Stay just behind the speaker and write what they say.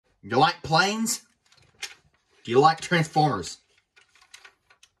You like planes? Do you like Transformers?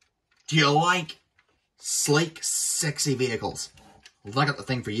 Do you like sleek, sexy vehicles? Well, I got the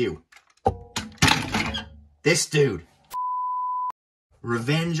thing for you. This dude.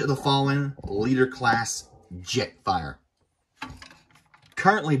 Revenge of the Fallen Leader Class Jetfire.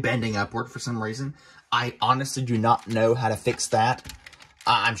 Currently bending upward for some reason. I honestly do not know how to fix that.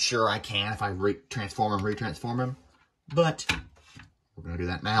 I'm sure I can if I transform him, retransform him. But we're going to do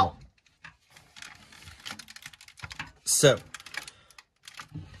that now. So,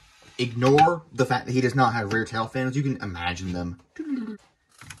 ignore the fact that he does not have rear tail fins. You can imagine them.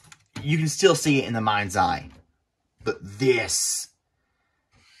 You can still see it in the mind's eye. But this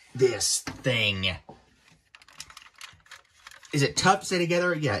thing. Is it tough to stay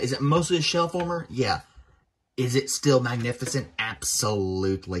together? Yeah. Is it mostly a shell former? Yeah. Is it still magnificent?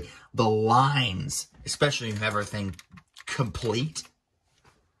 Absolutely. The lines, especially with everything complete.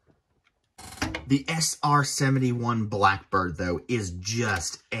 The SR-71 Blackbird, though, is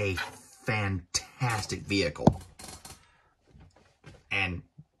just a fantastic vehicle. And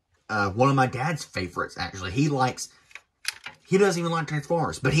one of my dad's favorites, actually. He doesn't even like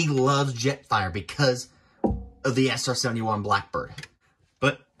Transformers, but he loves Jetfire because of the SR-71 Blackbird.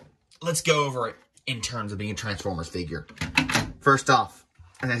 But let's go over it in terms of being a Transformers figure. First off,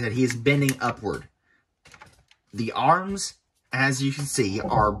 as I said, he is bending upward. The arms, as you can see,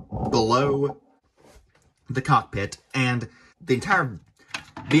 are below the cockpit, and the entire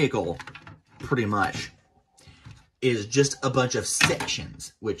vehicle, pretty much, is just a bunch of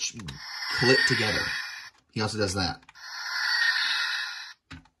sections which clip together. He also does that.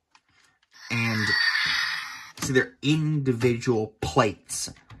 And see, they're individual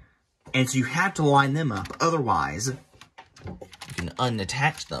plates. And so you have to line them up. Otherwise, you can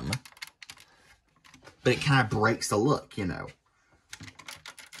unattach them. But it kind of breaks the look, you know.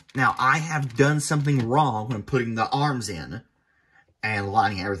 Now, I have done something wrong when putting the arms in and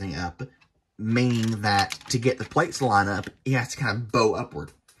lining everything up. Meaning that to get the plates to line up, he has to kind of bow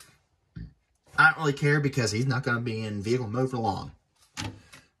upward. I don't really care because he's not going to be in vehicle mode for long.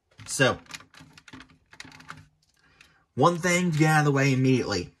 So, one thing to get out of the way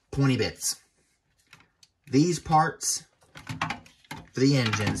immediately. Pointy bits. These parts for the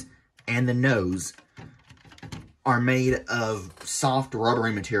engines and the nose are made of soft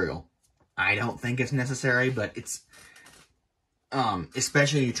rubbery material. I don't think it's necessary, but it's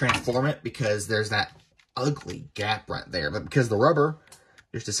especially when you transform it, because there's that ugly gap right there. But because the rubber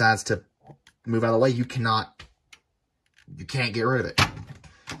just decides to move out of the way, you can't get rid of it.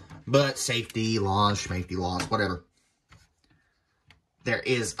 But safety laws, whatever. There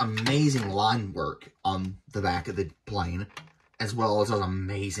is amazing line work on the back of the plane, as well as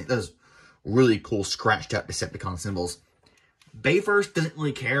those really cool scratched up Decepticon symbols. Bayverse doesn't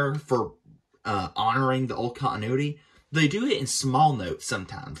really care for honoring the old continuity. They do it in small notes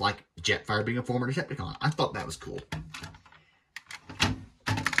sometimes, like Jetfire being a former Decepticon. I thought that was cool.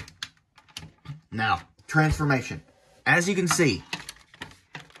 Now, transformation. As you can see,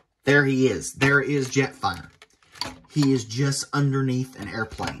 there he is. There is Jetfire. He is just underneath an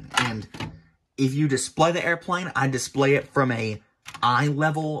airplane. And if you display the airplane, I display it from a eye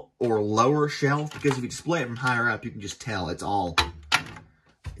level or lower shelf, because if you display it from higher up, you can just tell it's all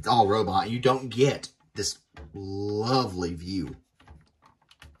robot. You don't get this lovely view.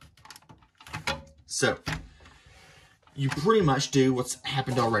 So, you pretty much do what's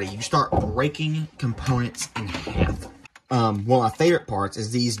happened already. You start breaking components in half. One of my favorite parts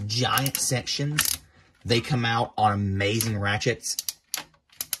is these giant sections. They come out on amazing ratchets.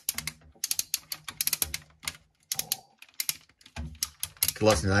 Could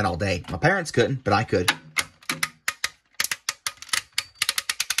listen to that all day. My parents couldn't, but I could.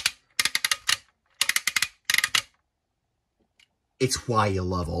 It's why you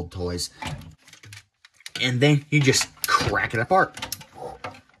love old toys. And then you just crack it apart.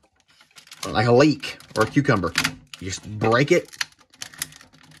 Like a leek or a cucumber. You just break it.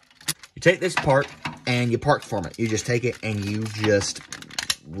 You take this part and you part form it. You just take it and you just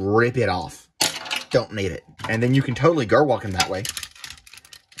rip it off. Don't need it. And then you can totally go walk him that way.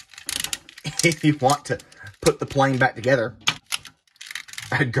 If you want to put the plane back together.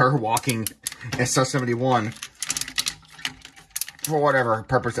 A Gur walking SR-71 for whatever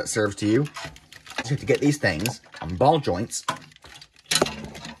purpose that serves to you. You have to get these things on ball joints.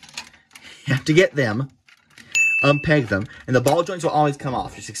 You have to get them, unpeg them, and the ball joints will always come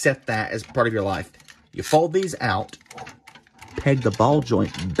off. Just accept that as part of your life. You fold these out, peg the ball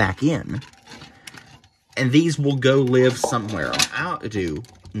joint back in, and these will go live somewhere. What I'll do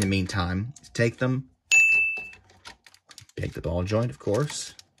in the meantime is take them, peg the ball joint, of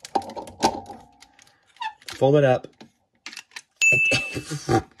course, fold it up.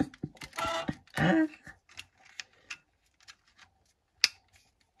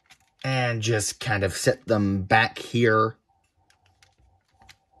 And just kind of set them back here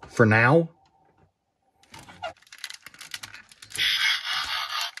for now.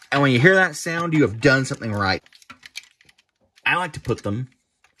 And when you hear that sound, you have done something right. I like to put them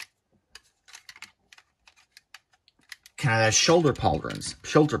kind of as shoulder pauldrons,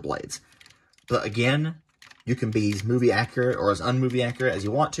 shoulder blades. But again, you can be as movie accurate or as unmovie accurate as you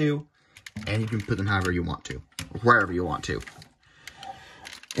want to. And you can put them however you want to, or wherever you want to.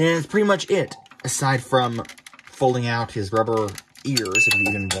 And that's pretty much it. Aside from folding out his rubber ears, if you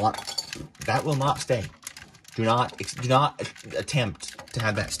even want, that will not stay. Do not attempt to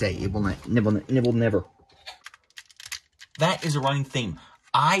have that stay. It will not, nibble never. That is a running theme.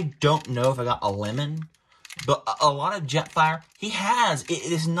 I don't know if I got a lemon, but a lot of Jetfire,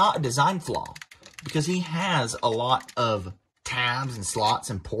 it is not a design flaw, because he has a lot of tabs and slots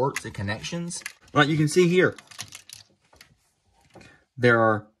and ports and connections. Like you can see here, there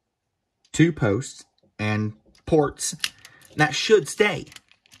are 2 posts and ports that should stay.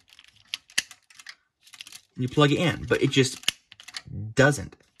 You plug it in, but it just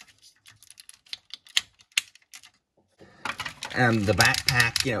doesn't. And the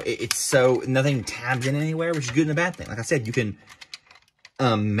backpack, you know, it's so nothing tabs in anywhere, which is good and a bad thing. Like I said, you can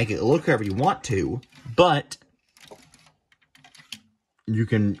make it look however you want to, but you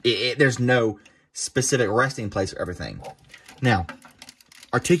can. There's no specific resting place for everything. Now,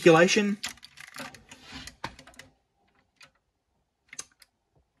 articulation.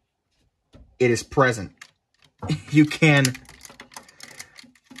 It is present. You can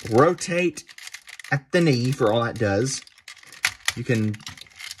rotate at the knee for all that does. You can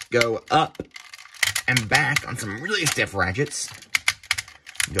go up and back on some really stiff ratchets.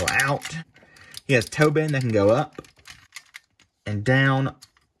 Go out. He has toe bend that can go up and down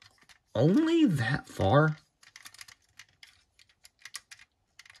only that far.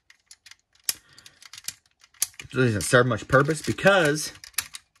 It doesn't serve much purpose because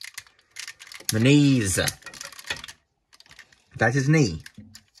the knees. That's his knee.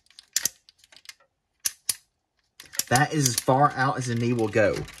 That is as far out as the knee will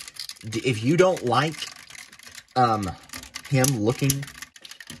go. If you don't like him looking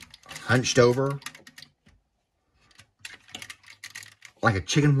hunched over like a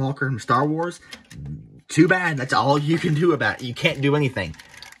chicken walker from Star Wars, too bad. That's all you can do about it. You can't do anything.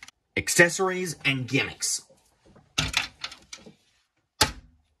 Accessories and gimmicks.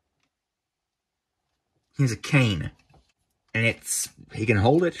 He's a cane. And he can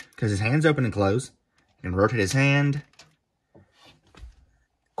hold it because his hand's open and close. He can rotate his hand.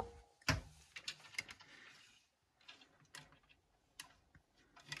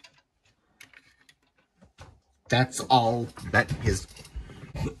 That's all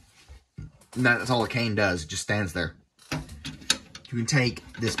that's all a cane does. It just stands there. You can take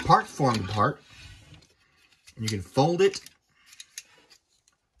this part formed apart and you can fold it.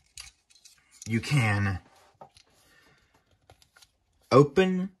 You can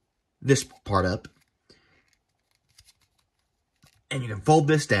open this part up and you can fold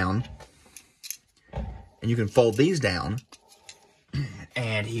this down and you can fold these down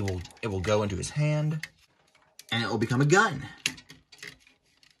and it will go into his hand and it will become a gun.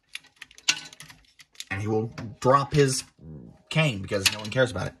 And he will drop his cane because no one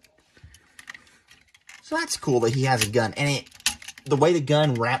cares about it. So that's cool that he has a gun. And the way the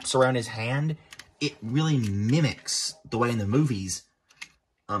gun wraps around his hand, it really mimics the way in the movies,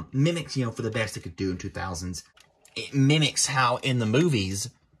 mimics, you know, for the best it could do in 2000s. It mimics how in the movies,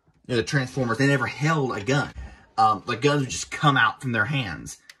 you know, the Transformers, they never held a gun. The guns would just come out from their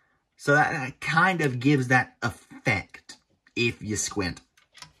hands. So that kind of gives that effect if you squint.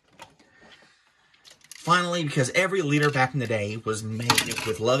 Finally, because every leader back in the day was made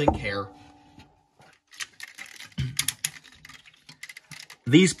with love and care,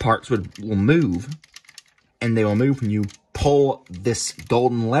 these parts will move, and they will move when you pull this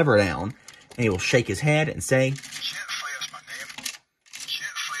golden lever down, and he will shake his head and say, "Jetfire's my name.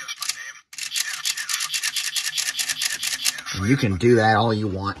 Jetfire's my name. And you can do that all you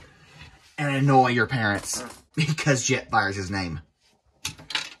want and annoy your parents because Jetfire's his name.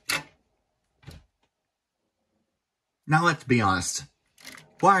 Now let's be honest.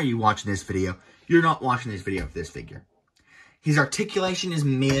 Why are you watching this video? You're not watching this video for this figure. His articulation is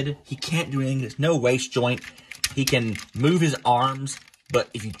mid. He can't do anything. There's no waist joint. He can move his arms, but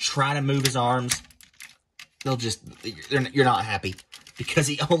if you try to move his arms, you're not happy because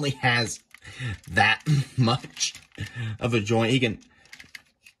he only has that much of a joint.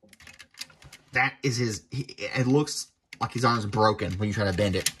 That is his... It looks like his arm's broken when you try to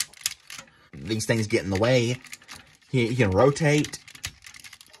bend it. These things get in the way. He can rotate.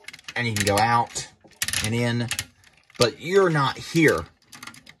 And he can go out and in. But you're not here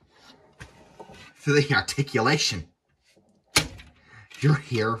for the articulation. You're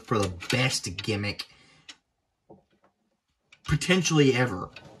here for the best gimmick potentially ever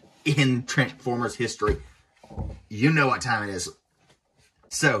in Transformers history. You know what time it is.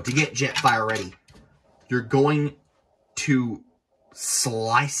 So, to get Jetfire ready, you're going to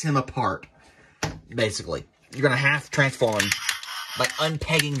slice him apart, basically. You're going to have to transform him by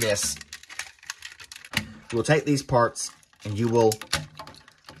unpegging this. You will take these parts and you will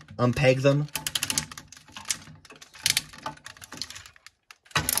unpeg them.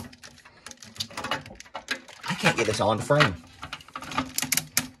 I can't get this all into frame.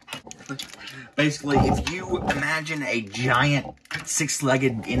 Basically, if you imagine a giant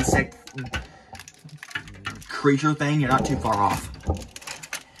six-legged insect creature thing, you're not too far off.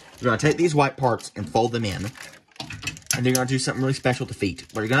 You're going to take these white parts and fold them in. And you're going to do something really special to feet.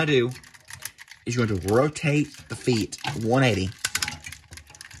 What you're going to do is you're going to rotate the feet 180.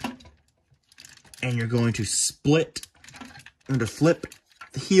 And you're going to split. You're going to flip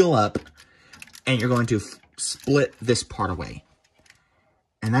the heel up. And you're going to split this part away.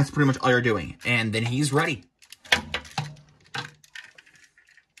 And that's pretty much all you're doing. And then he's ready.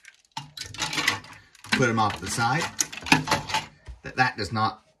 Put him off to the side. That does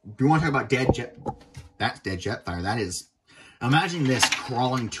not... Do you want to talk about dead jet... That's dead Jetfire. That is... Imagine this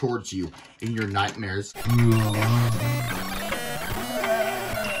crawling towards you in your nightmares.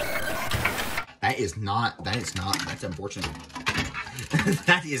 That is not... That's unfortunate.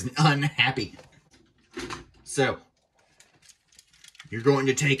 That is unhappy. So... You're going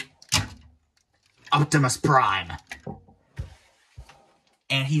to take Optimus Prime.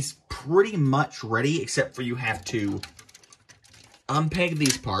 And he's pretty much ready, except for you have to unpeg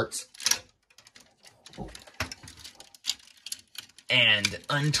these parts and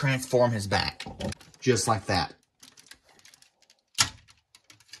untransform his back. Just like that.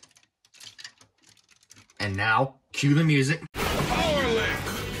 And now, cue the music. Power Link!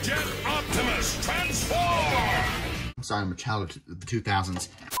 Jet Optimus, transform! I'm sorry, I'm a child of the 2000s.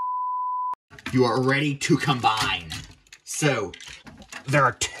 You are ready to combine. So, there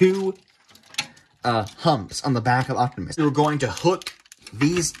are two humps on the back of Optimus. You're going to hook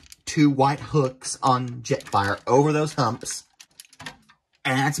these two white hooks on Jetfire over those humps.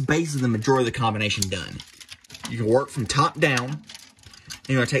 And that's basically the majority of the combination done. You can work from top down. And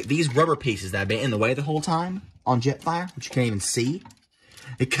you're going to take these rubber pieces that have been in the way the whole time on Jetfire, which you can't even see,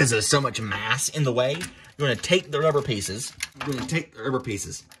 because there's so much mass in the way. You're going to take the rubber pieces.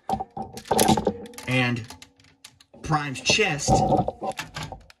 And Prime's chest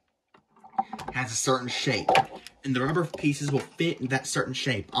has a certain shape. And the rubber pieces will fit in that certain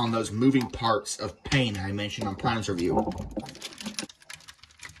shape on those moving parts of pain that I mentioned on Prime's review.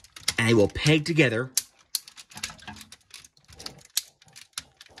 And they will peg together.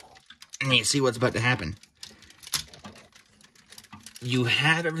 And you see what's about to happen. You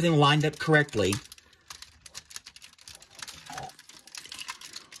have everything lined up correctly.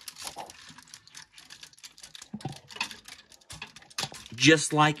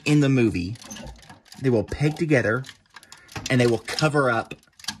 Just like in the movie, they will peg together and they will cover up.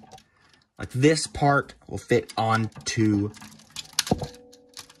 Like this part will fit onto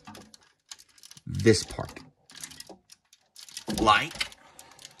this part. Like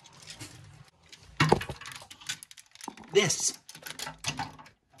this.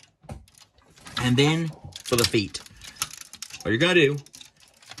 And then for the feet, what you're going to do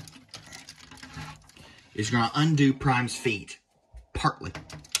is you're going to undo Prime's feet. Partly.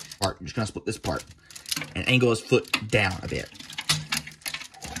 You're just going to split this part and angle his foot down a bit.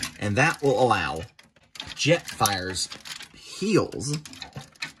 And that will allow Jetfire's heels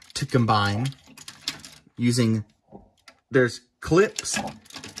to combine using, there's clips,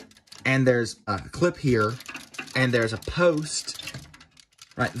 and there's a clip here, and there's a post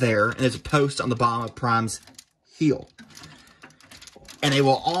right there, and there's a post on the bottom of Prime's heel. And they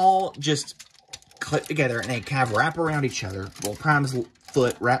will all just clip together and they kind of wrap around each other. Well, Prime's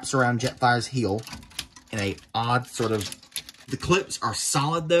foot wraps around Jetfire's heel in a odd sort of... The clips are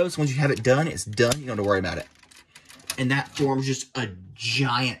solid though, so once you have it done, it's done. You don't have to worry about it. And that forms just a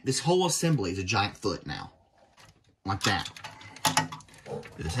giant... This whole assembly is a giant foot now. Like that.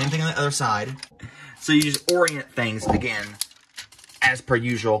 Do the same thing on the other side. So you just orient things again, as per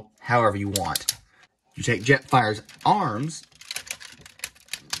usual, however you want. You take Jetfire's arms...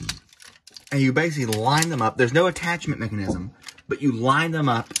 And you basically line them up. There's no attachment mechanism, but you line them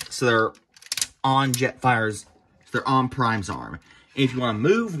up so they're on Jetfire's, they're on Prime's arm. And if you want to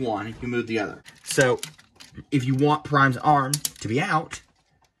move one, you can move the other. So, if you want Prime's arm to be out,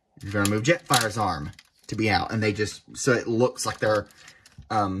 you're going to move Jetfire's arm to be out. And they just, so it looks like they're,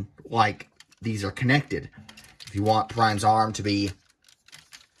 like these are connected. If you want Prime's arm to be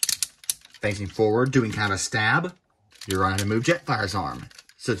facing forward, doing kind of a stab, you're going to move Jetfire's arm.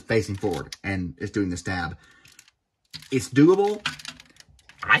 So it's facing forward and it's doing the stab. It's doable.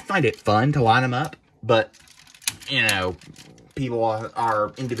 I find it fun to line them up, but, you know, people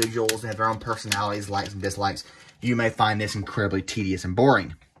are individuals and have their own personalities, likes and dislikes. You may find this incredibly tedious and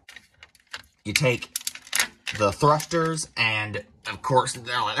boring. You take the thrusters, and, of course,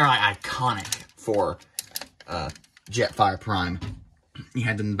 they're like iconic for Jetfire Prime. You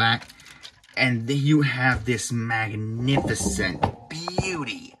have them in the back, and then you have this magnificent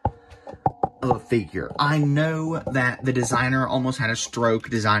beauty of a figure. I know that the designer almost had a stroke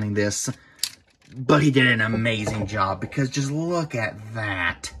designing this, but he did an amazing job, because just look at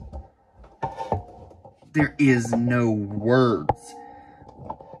that. There is no words.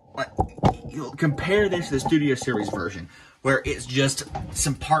 You'll compare this to the Studio Series version, where it's just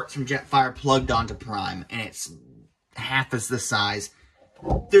some parts from Jetfire plugged onto Prime, and it's half as the size.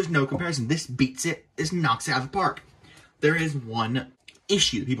 There's no comparison. This beats it. This knocks it out of the park. There is one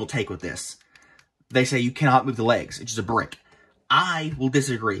issue people take with this. They say you cannot move the legs. It's just a brick. I will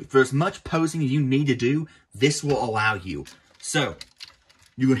disagree. For as much posing as you need to do, this will allow you. So,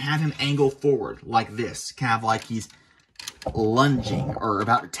 you can have him angle forward like this. Kind of like he's lunging or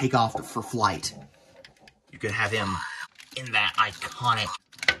about to take off for flight. You could have him in that iconic...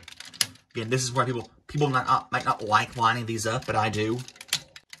 Again, this is where people might not like lining these up, but I do.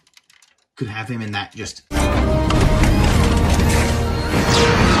 Could have him in that just...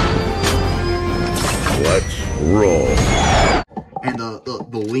 Let's roll. And the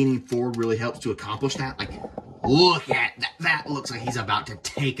leaning forward really helps to accomplish that. Like, look at that. That looks like he's about to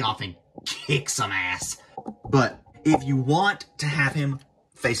take off and kick some ass. But if you want to have him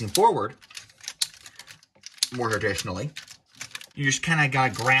facing forward, more traditionally, you just kind of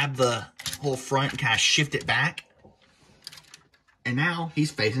got to grab the whole front and kind of shift it back. And now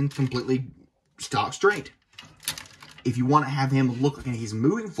he's facing completely stock straight. If you want to have him look like he's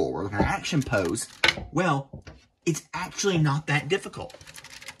moving forward, like an action pose, well, it's actually not that difficult.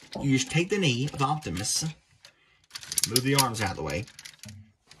 You just take the knee of Optimus, move the arms out of the way,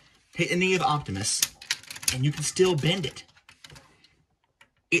 hit the knee of Optimus, and you can still bend it.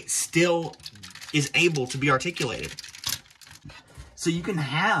 It still is able to be articulated. So you can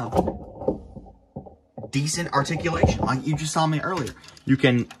have decent articulation, like you just saw me earlier. You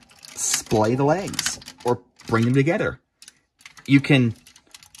can splay the legs, or bring them together. You can,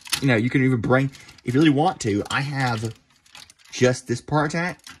 you can even bring, if you really want to, I have just this part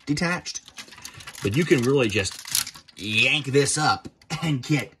detached, but you can really just yank this up and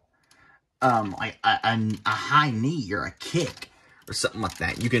get like a high knee or a kick or something like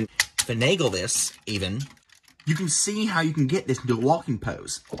that. You can finagle this even. You can see how you can get this into a walking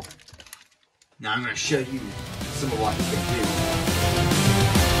pose. Now I'm going to show you some of what you can do.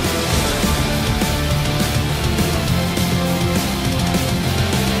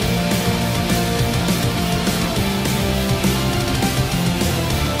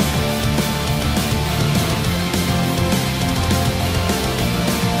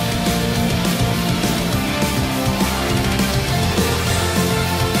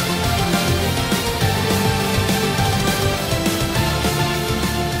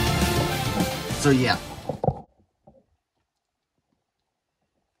 So yeah,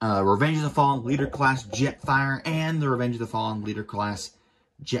 Revenge of the Fallen Leader Class Jetfire and the Revenge of the Fallen Leader Class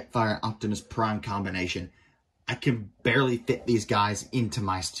Jetfire Optimus Prime combination. I can barely fit these guys into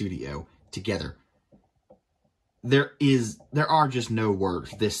my studio together. There are just no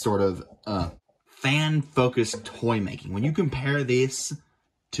words. This sort of fan-focused toy making. When you compare this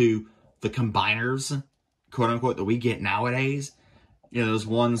to the combiners, quote unquote, that we get nowadays, those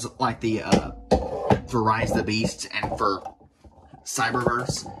ones like the for Rise of the Beasts and for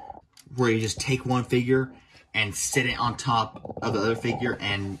Cyberverse, where you just take one figure and sit it on top of the other figure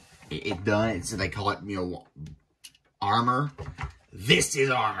and it's done. So they call it, armor. This is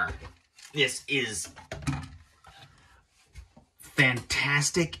armor. This is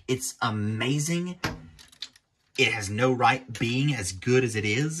fantastic. It's amazing. It has no right being as good as it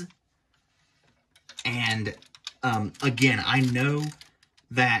is. And again, I know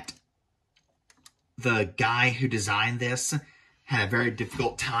that the guy who designed this had a very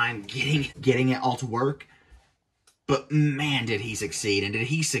difficult time getting it all to work. But man, did he succeed. And did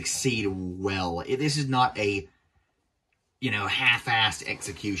he succeed well. This is not a, half-assed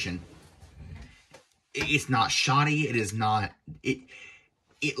execution. It's not shoddy. It is not...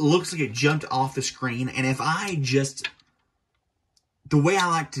 It looks like it jumped off the screen. And if I just... The way I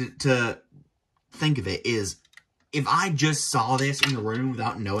like to think of it is, if I just saw this in the room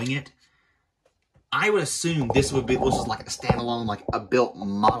without knowing it, I would assume this was like a standalone, like a built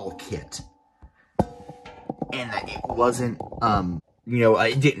model kit. And that it wasn't, you know,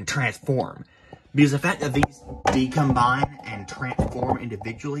 it didn't transform. Because the fact that these decombine and transform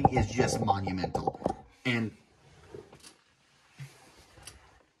individually is just monumental. And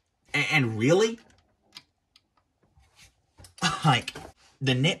really, like,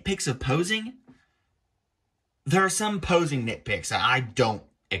 the nitpicks of posing, there are some posing nitpicks that I don't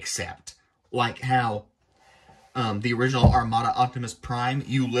accept. Like how the original Armada Optimus Prime,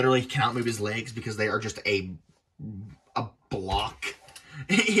 you literally cannot move his legs because they are just a block.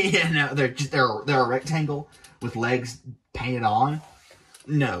 You know, they're a rectangle with legs painted on.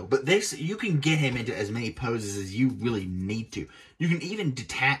 No, but this, you can get him into as many poses as you really need to. You can even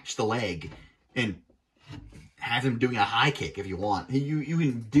detach the leg and have him doing a high kick if you want. You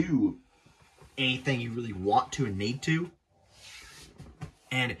can do anything you really want to and need to.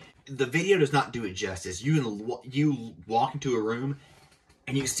 And the video does not do it justice. You walk into a room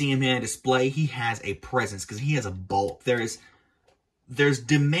and you see him in a display. He has a presence because he has a bulk. There's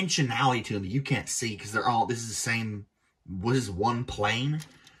dimensionality to him that you can't see because this is the same. What is one plane?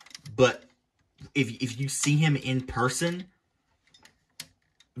 But if you see him in person,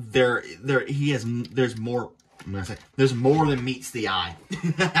 there's more. I'm gonna say there's more than meets the eye.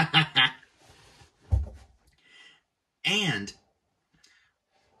 And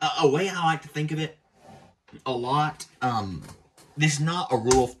a way I like to think of it a lot, this is not a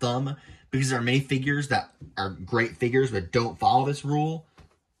rule of thumb, because there are many figures that are great figures but don't follow this rule,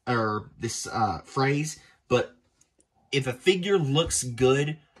 or this phrase, but if a figure looks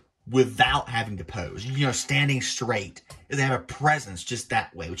good without having to pose, you know, standing straight, if they have a presence just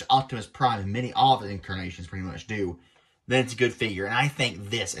that way, which Optimus Prime and all of his incarnations pretty much do, then it's a good figure. And I think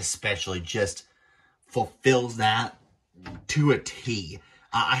this especially just fulfills that to a T.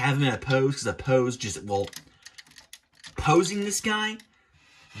 I have him in a pose because a pose just, well, posing this guy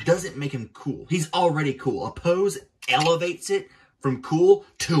doesn't make him cool. He's already cool. A pose elevates it from cool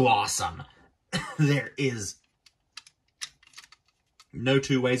to awesome. There is no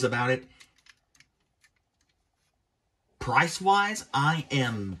two ways about it. Price-wise, I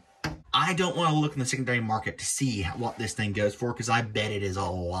don't want to look in the secondary market to see what this thing goes for, because I bet it is a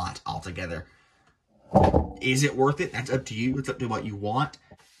lot altogether. Is it worth it? That's up to you. It's up to what you want.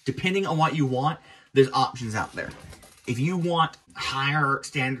 Depending on what you want, there's options out there. If you want higher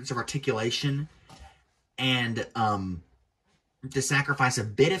standards of articulation and to sacrifice a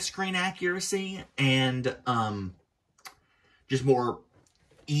bit of screen accuracy and just more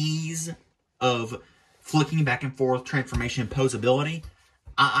ease of flicking back and forth, transformation, and posability,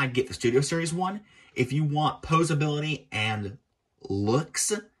 I'd get the Studio Series one. If you want posability and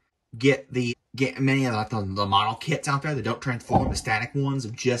looks, get many of the model kits out there that don't transform, the static ones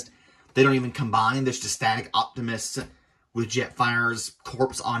of just, they don't even combine. There's just static Optimus with Jetfire's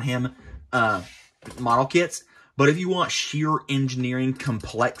corpse on him model kits. But if you want sheer engineering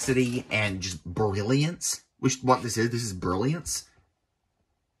complexity and just brilliance, which what this is brilliance,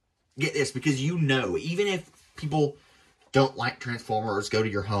 get this, because you know, even if people don't like Transformers, go to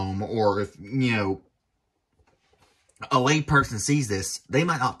your home, or if, you know, a lay person sees this, they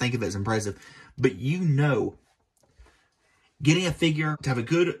might not think of it as impressive, but you know, getting a figure to have a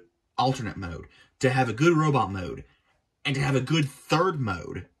good alternate mode, to have a good robot mode, and to have a good third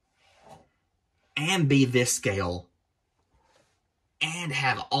mode, and be this scale, and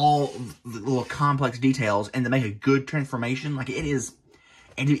have all the little complex details, and to make a good transformation like it is,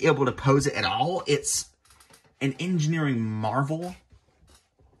 and to be able to pose it at all, it's an engineering marvel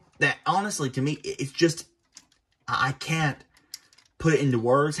that, honestly, to me, it's just, I can't put it into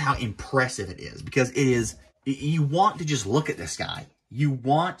words how impressive it is, because it is, you want to just look at this guy. You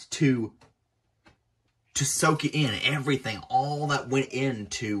want to soak it in, everything, all that went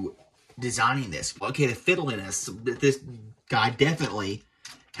into designing this. Okay, the fiddliness, this guy definitely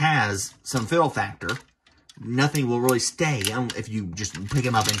has some fiddle factor. Nothing will really stay if you just pick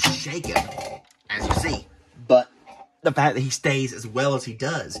him up and shake him, as you see. But the fact that he stays as well as he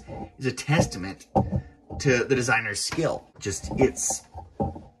does is a testament to the designer's skill. Just,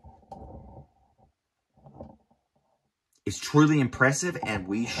 it's truly impressive, and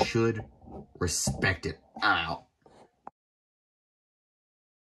we should respect it. I'm out.